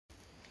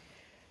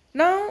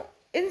Now,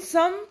 in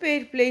some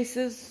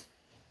places,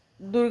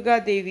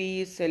 Durga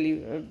Devi is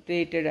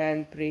celebrated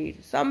and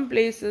prayed. Some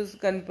places,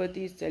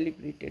 Ganpati is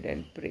celebrated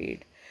and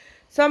prayed.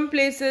 Some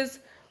places,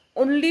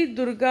 only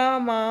Durga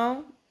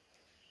Ma,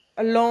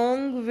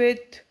 along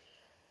with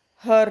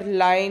her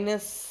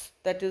lioness,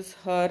 that is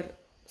her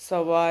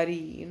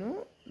savari,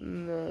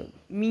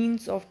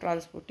 means of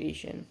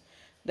transportation.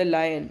 The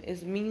lion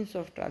is means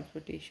of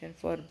transportation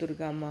for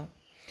Durga Ma.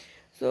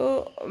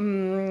 So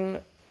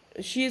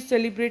she is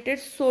celebrated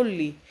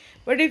solely.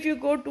 But if you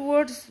go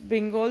towards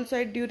Bengal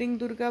side during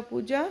Durga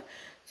Puja,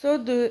 so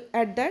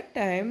at that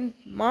time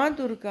Ma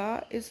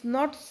Durga is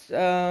not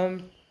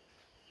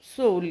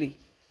solely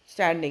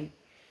standing.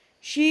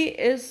 She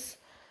is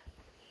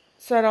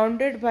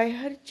surrounded by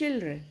her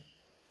children.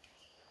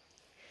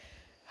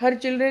 Her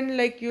children,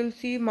 like you'll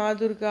see Ma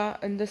Durga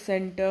in the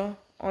center.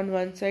 On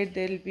one side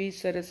there will be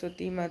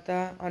Saraswati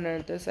Mata, on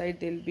another side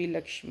there will be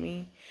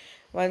Lakshmi,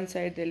 one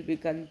side there will be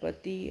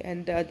Ganpati,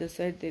 and the other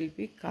side there will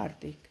be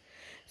Kartik.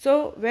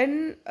 So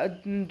when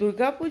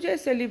Durga Puja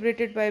is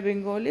celebrated by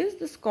Bengalis,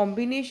 this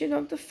combination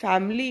of the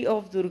family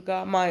of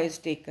Durga Ma is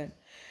taken.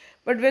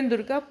 But when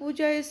Durga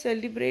Puja is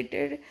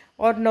celebrated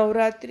or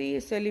Navratri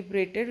is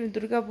celebrated, when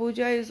Durga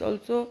Puja is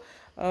also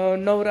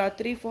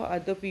Navratri for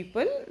other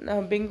people,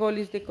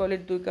 Bengalis they call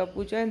it Durga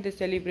Puja and they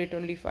celebrate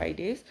only 5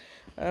 days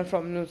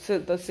from the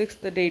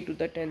 6th day to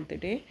the 10th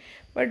day.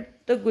 But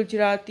the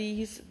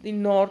Gujaratis, the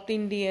North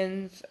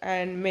Indians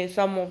and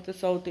some of the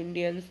South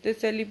Indians, they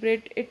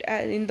celebrate it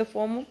in the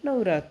form of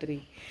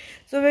Navratri.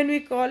 So when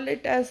we call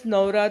it as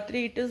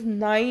Navratri, it is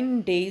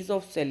 9 days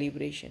of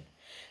celebration.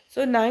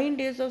 So 9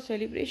 days of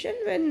celebration,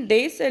 when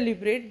they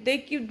celebrate, they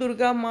keep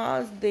Durga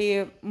Ma's,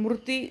 their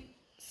Murti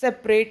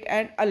separate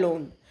and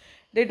alone.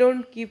 They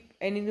don't keep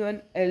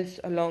anyone else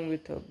along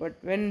with her. But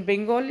when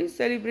Bengalis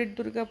celebrate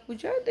Durga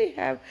Puja, they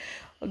have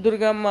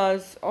Durga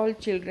Ma's all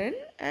children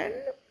and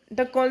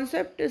the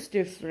concept is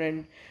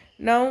different.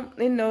 Now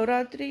in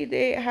Navratri,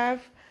 they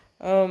have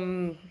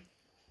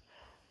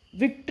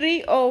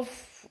victory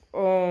of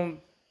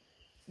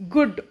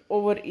good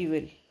over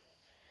evil.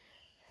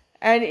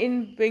 And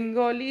in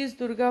Bengalis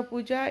Durga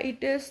Puja,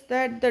 it is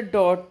that the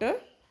daughter,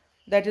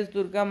 that is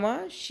Durga Ma,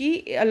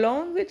 she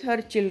along with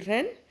her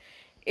children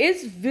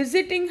is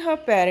visiting her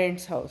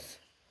parents' house.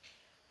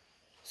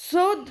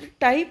 So the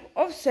type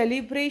of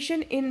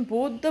celebration in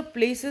both the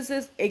places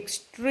is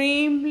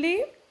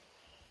extremely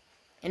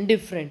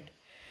different.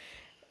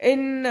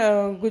 In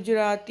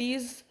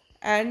Gujaratis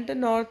and the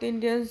North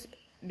Indians,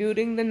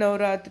 during the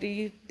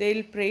Navratri,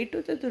 they'll pray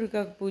to the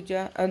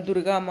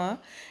Durga Ma,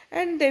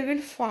 and they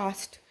will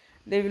fast.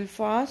 They will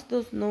fast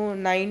those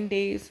 9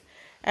 days,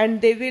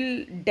 and they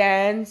will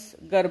dance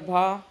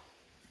Garbha.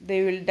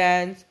 They will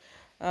dance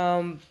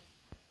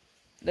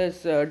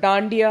this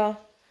Dandiya.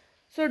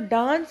 So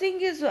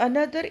dancing is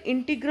another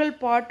integral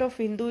part of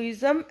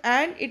Hinduism,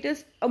 and it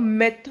is a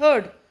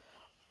method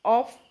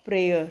of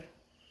prayer.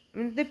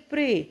 They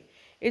pray.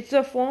 It's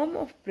a form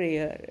of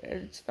prayer.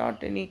 It's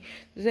not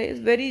it's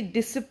very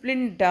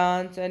disciplined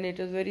dance and it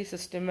is very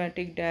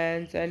systematic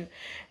dance and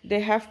they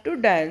have to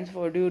dance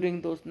for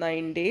during those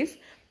 9 days.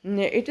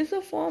 It is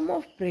a form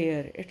of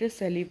prayer. It is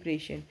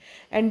celebration.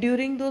 And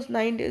during those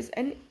 9 days,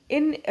 and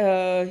in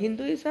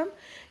Hinduism,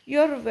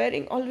 you're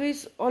wearing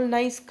always all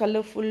nice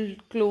colorful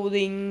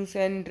clothings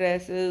and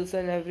dresses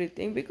and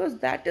everything because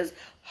that is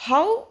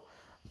how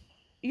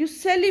you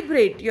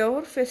celebrate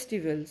your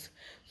festivals.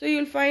 So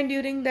you'll find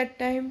during that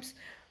times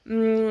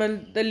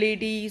the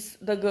ladies,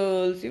 the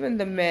girls, even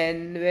the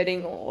men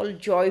wearing all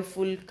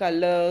joyful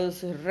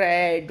colors,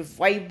 red,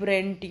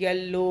 vibrant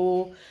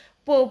yellow,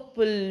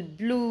 purple,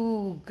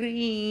 blue,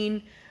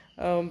 green,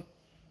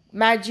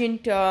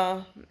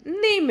 magenta,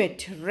 name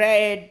it,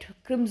 red,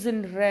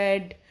 crimson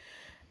red,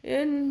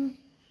 in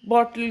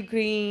bottle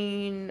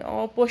green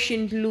or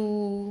Persian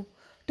blue,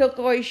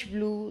 turquoise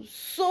blue,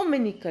 so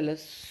many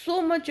colors,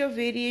 so much of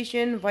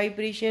variation,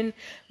 vibration,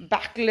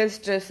 backless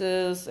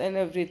dresses and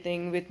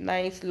everything with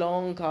nice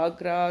long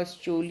ghagras,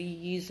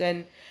 cholis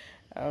and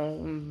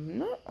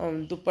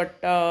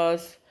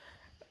dupattas.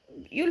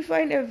 You'll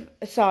find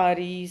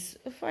saris,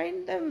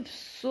 find them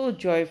so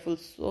joyful,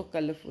 so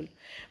colorful.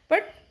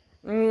 But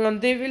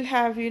they will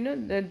have,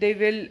 they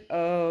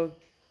will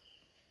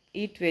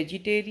eat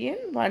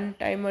vegetarian 1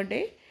 time a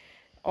day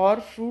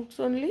or fruits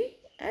only,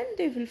 and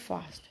they will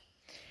fast.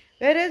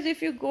 Whereas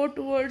if you go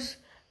towards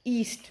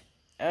east,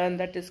 and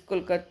that is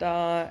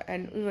Kolkata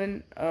and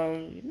even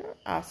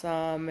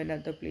Assam and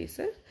other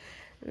places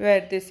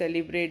where they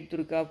celebrate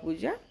Durga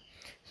Puja.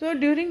 So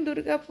during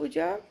Durga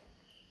Puja,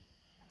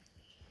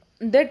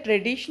 the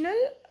traditional,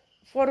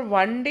 for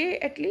 1 day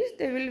at least,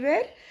 they will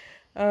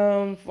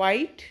wear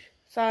white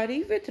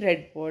sari with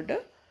red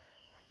border,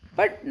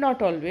 but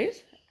not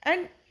always.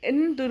 And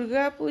in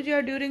Durga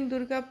Puja, during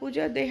Durga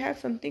Puja, they have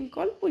something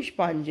called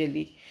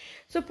Pushpanjali.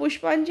 So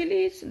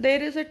Pushpanjali,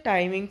 there is a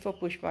timing for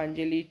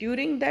Pushpanjali.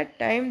 During that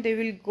time, they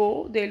will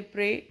go, they'll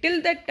pray.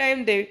 Till that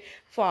time, they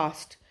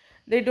fast.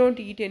 They don't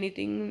eat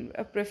anything,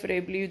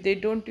 preferably. They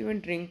don't even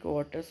drink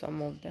water,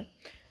 some of them.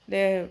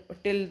 there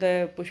till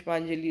the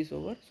Pushpanjali is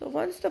over. So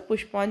once the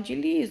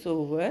Pushpanjali is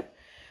over,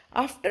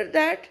 after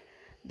that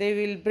they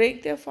will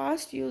break their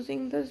fast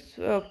using this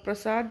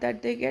prasad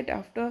that they get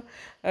after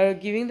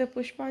giving the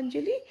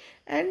Pushpanjali,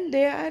 and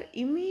they are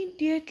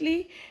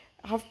immediately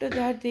after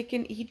that they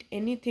can eat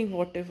anything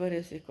whatever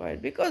is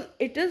required, because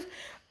it is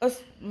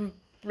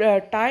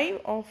a time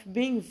of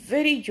being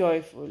very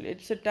joyful.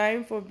 It's a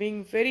time for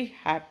being very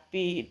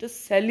happy. It is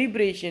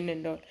celebration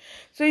and all.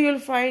 So you'll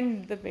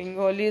find the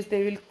Bengalis,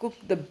 they will cook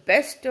the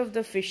best of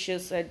the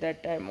fishes at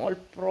that time, all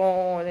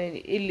prawn and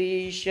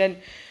ilish, and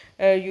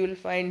you'll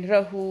find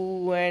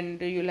rahu, and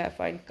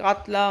find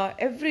katla,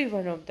 every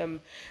one of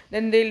them.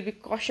 Then there'll be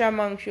kosha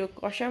mangsho.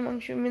 Kosha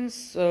mangsho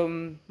means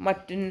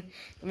mutton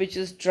which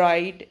is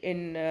dried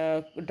in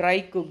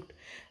dry cooked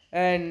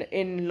and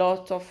in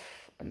lots of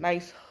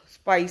nice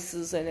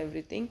spices and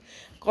everything.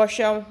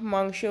 Kosha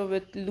mangsho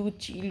with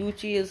luchi.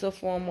 Luchi is a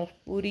form of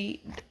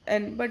puri,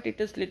 and but it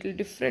is little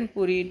different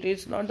puri. It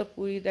is not the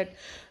puri that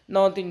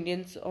North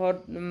Indians or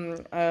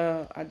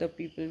other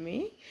people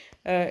make.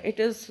 It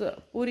is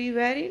puri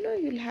where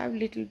you'll have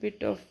little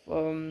bit of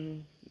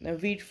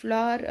wheat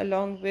flour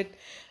along with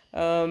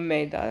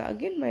maida.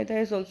 Again, maida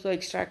is also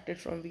extracted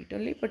from wheat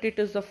only, but it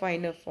is the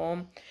finer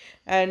form,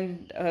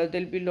 and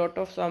there'll be lot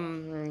of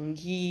some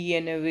ghee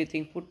and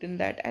everything put in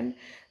that, and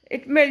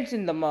it melts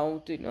in the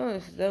mouth.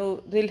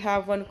 So they'll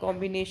have one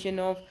combination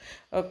of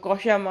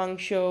kosha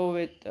mangsho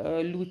with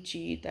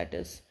luchi. That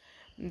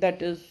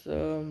is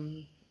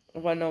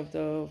one of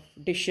the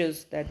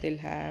dishes that they'll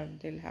have.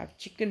 They'll have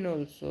chicken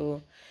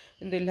also,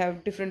 and they'll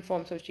have different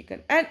forms of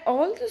chicken, and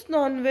all this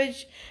non-veg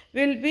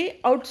will be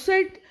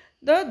outside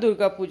the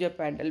Durga Puja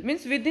pandal.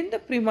 Means within the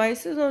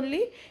premises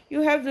only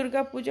you have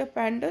Durga Puja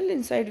pandal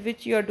inside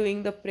which you are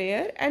doing the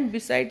prayer, and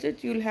besides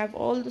it you'll have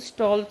all the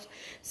stalls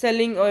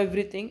selling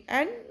everything.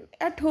 And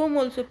at home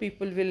also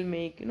people will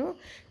make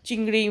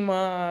chingri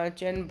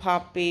mach and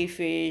bhape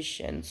fish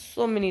and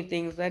so many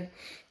things, that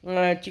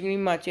chingri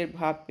macher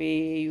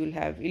bhape, you'll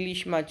have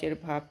ilish macher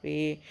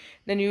bhape,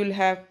 then you'll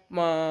have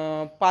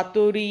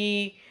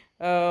patori.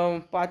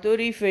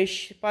 Patori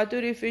fish.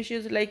 Patori fish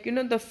is like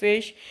the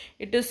fish.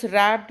 It is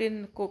wrapped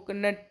in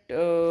coconut.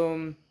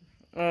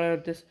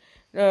 This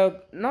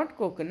not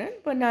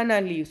coconut,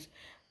 banana leaves.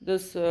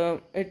 This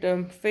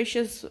it fish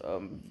is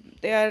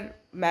they are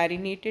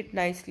marinated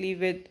nicely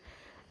with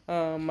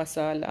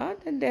masala.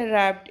 Then they are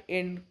wrapped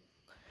in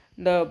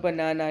the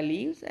banana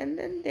leaves, and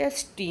then they are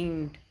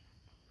steamed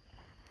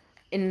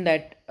in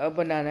that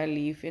banana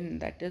leaf, in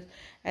that is,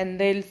 and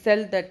they'll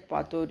sell that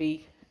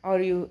patori. Or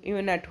you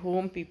even at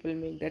home people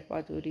make that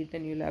patori.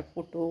 Then you'll have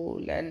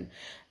potol, and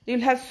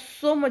you'll have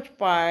so much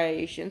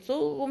paesh and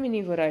so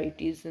many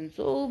varieties, and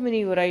so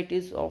many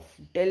varieties of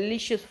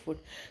delicious food.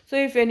 So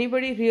if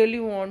anybody really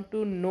want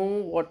to know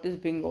what is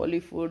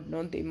Bengali food,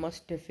 no, they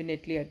must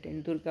definitely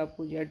attend Durga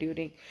Puja.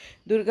 During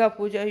Durga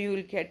Puja you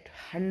will get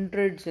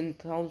hundreds and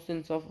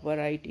thousands of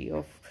variety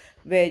of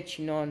veg,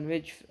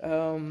 non-veg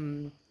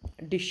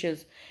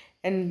dishes,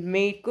 and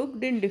made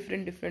cooked in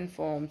different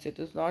forms. It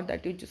is not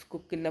that you just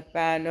cook in a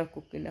pan or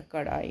cook in a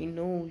kadai.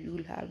 No, you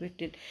will have it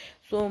in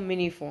so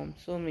many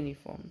forms.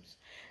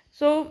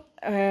 So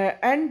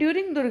and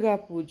during Durga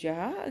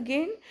Puja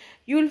again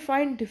you will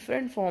find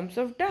different forms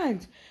of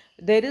dance.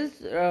 There is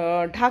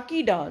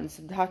dhaki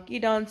dance.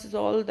 Dhaki dance is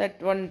all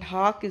that one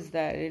dhak is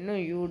there.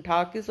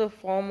 Dhak is a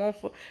form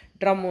of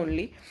drum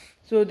only.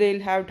 So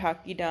they'll have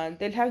dhaki dance.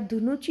 They'll have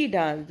dhunuchi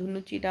dance.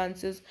 Dhunuchi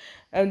dances.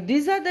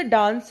 These are the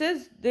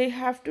dances they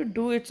have to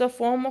do. It's a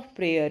form of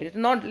prayer. It's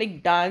not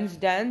like dance.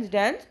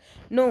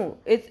 No,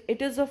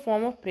 it is a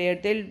form of prayer.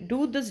 They'll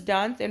do this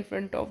dance in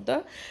front of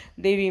the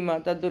Devi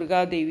Mata,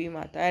 Durga Devi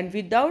Mata. And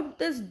without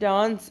this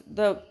dance,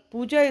 the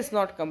puja is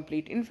not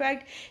complete. In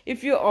fact,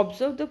 if you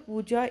observe the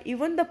puja,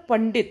 even the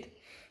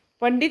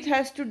Pandit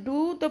has to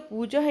do the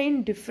puja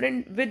in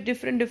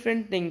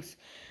different things.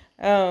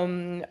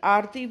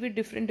 Aarti with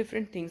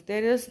different things.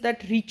 There is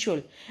that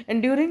ritual,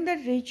 and during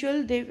that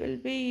ritual they will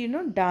be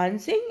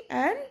dancing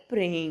and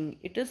praying.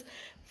 It is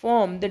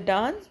form. The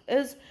dance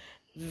is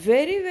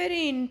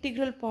very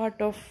integral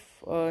part of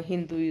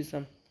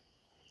Hinduism.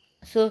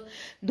 So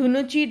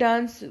Dhunuchi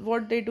dance,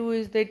 what they do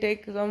is they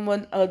take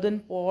one earthen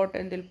pot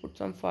and they'll put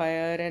some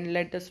fire and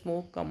let the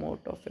smoke come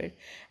out of it,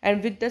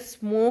 and with the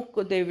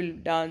smoke they will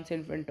dance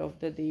in front of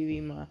the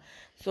Devi Ma.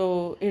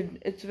 So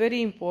it's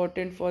very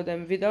important for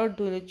them. Without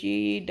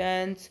Dhunuchi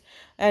dance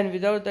and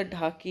without the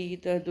dhaki,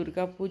 the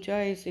Durga Puja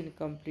is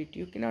incomplete.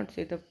 You cannot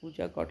say the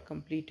puja got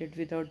completed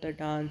without the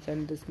dance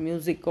and this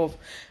music of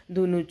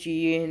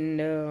Dhunuchi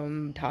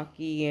and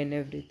dhaki and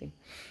everything.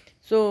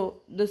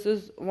 So this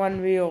is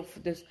one way of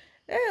this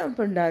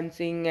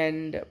dancing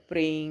and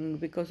praying,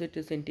 because it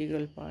is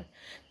integral part.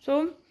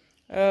 So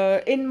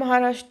in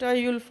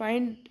Maharashtra you'll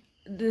find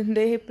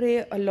they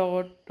pray a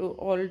lot to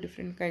all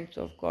different kinds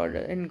of god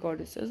and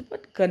goddesses,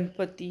 but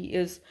Ganpati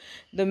is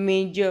the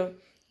major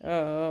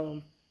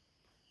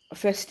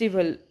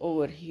festival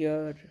over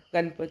here.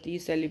 Ganpati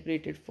is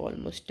celebrated for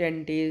almost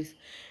 10 days.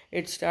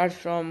 It starts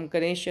from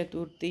Ganesh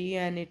Chaturthi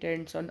and it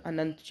ends on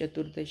Anant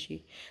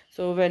Chaturdashi.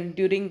 So when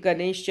during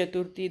Ganesh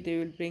Chaturthi they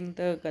will bring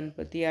the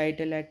Ganpati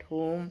idol at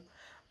home,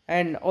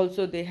 and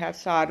also they have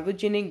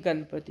Sarvajanik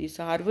Ganpati.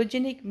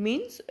 Sarvajanik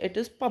means it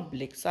is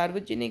public.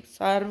 Sarvajanik,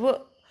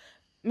 Sarva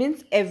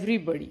means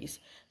everybody's,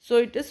 so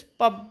it is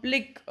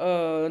public,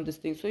 this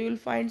thing. So you'll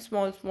find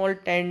small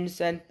tents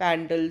and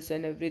pandals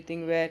and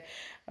everything, where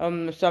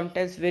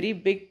sometimes very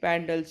big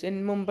pandals.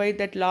 In Mumbai,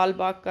 that Lal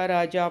Bagh Ka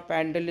Raja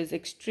pandal is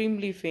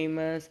extremely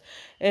famous.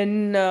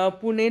 In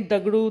Pune,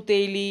 Dagdu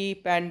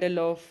Teli pandal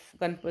of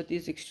Ganpati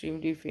is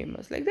extremely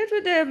famous. Like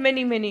that, there are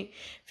many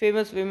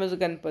famous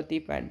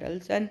Ganpati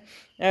pandals. And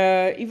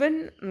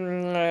even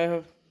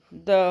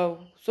the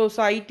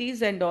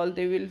societies and all,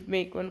 they will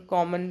make one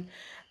common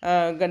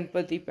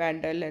Ganpati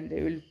pandal, and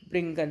they will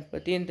bring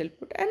Ganpati and they'll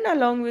put, and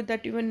along with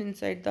that, even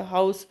inside the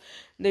house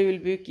they will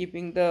be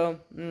keeping the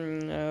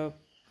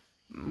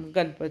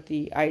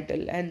Ganpati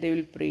idol, and they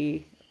will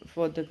pray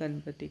for the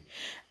Ganpati.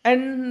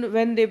 And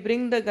when they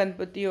bring the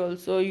Ganpati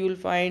also, you'll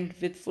find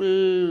with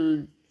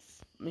full,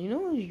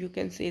 you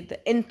can say,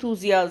 the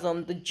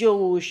enthusiasm, the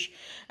josh,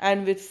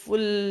 and with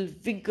full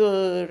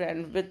vigor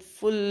and with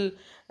full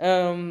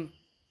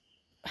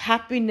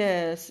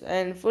happiness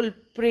and full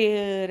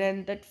prayer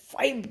and that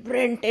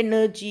vibrant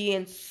energy,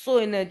 and so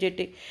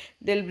energetic,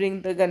 they'll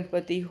bring the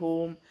Ganpati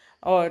home.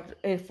 Or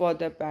for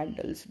the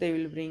pandals they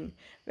will bring,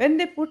 when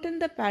they put in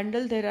the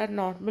pandal, there are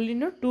normally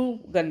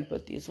two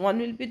Ganpatis. One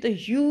will be the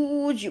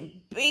huge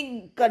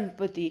big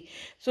Ganpati,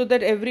 so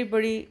that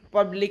everybody,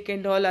 public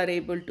and all, are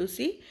able to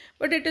see,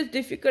 but it is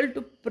difficult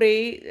to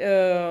pray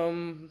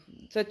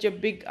such a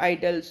big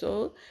idol.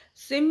 So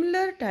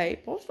similar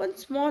type of one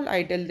small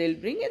idol they'll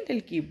bring and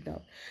they'll keep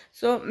down.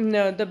 So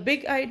the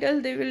big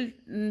idol, they will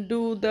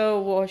do the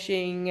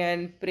washing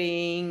and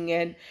praying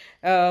and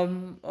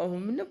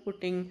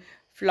putting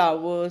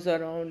flowers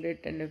around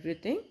it and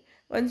everything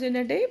once in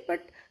a day.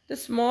 But the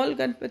small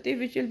Ganpati,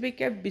 which will be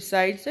kept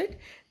besides it,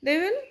 they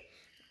will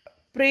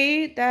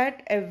pray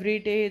that every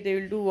day. They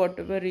will do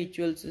whatever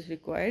rituals is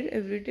required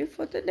every day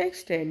for the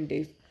next 10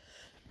 days.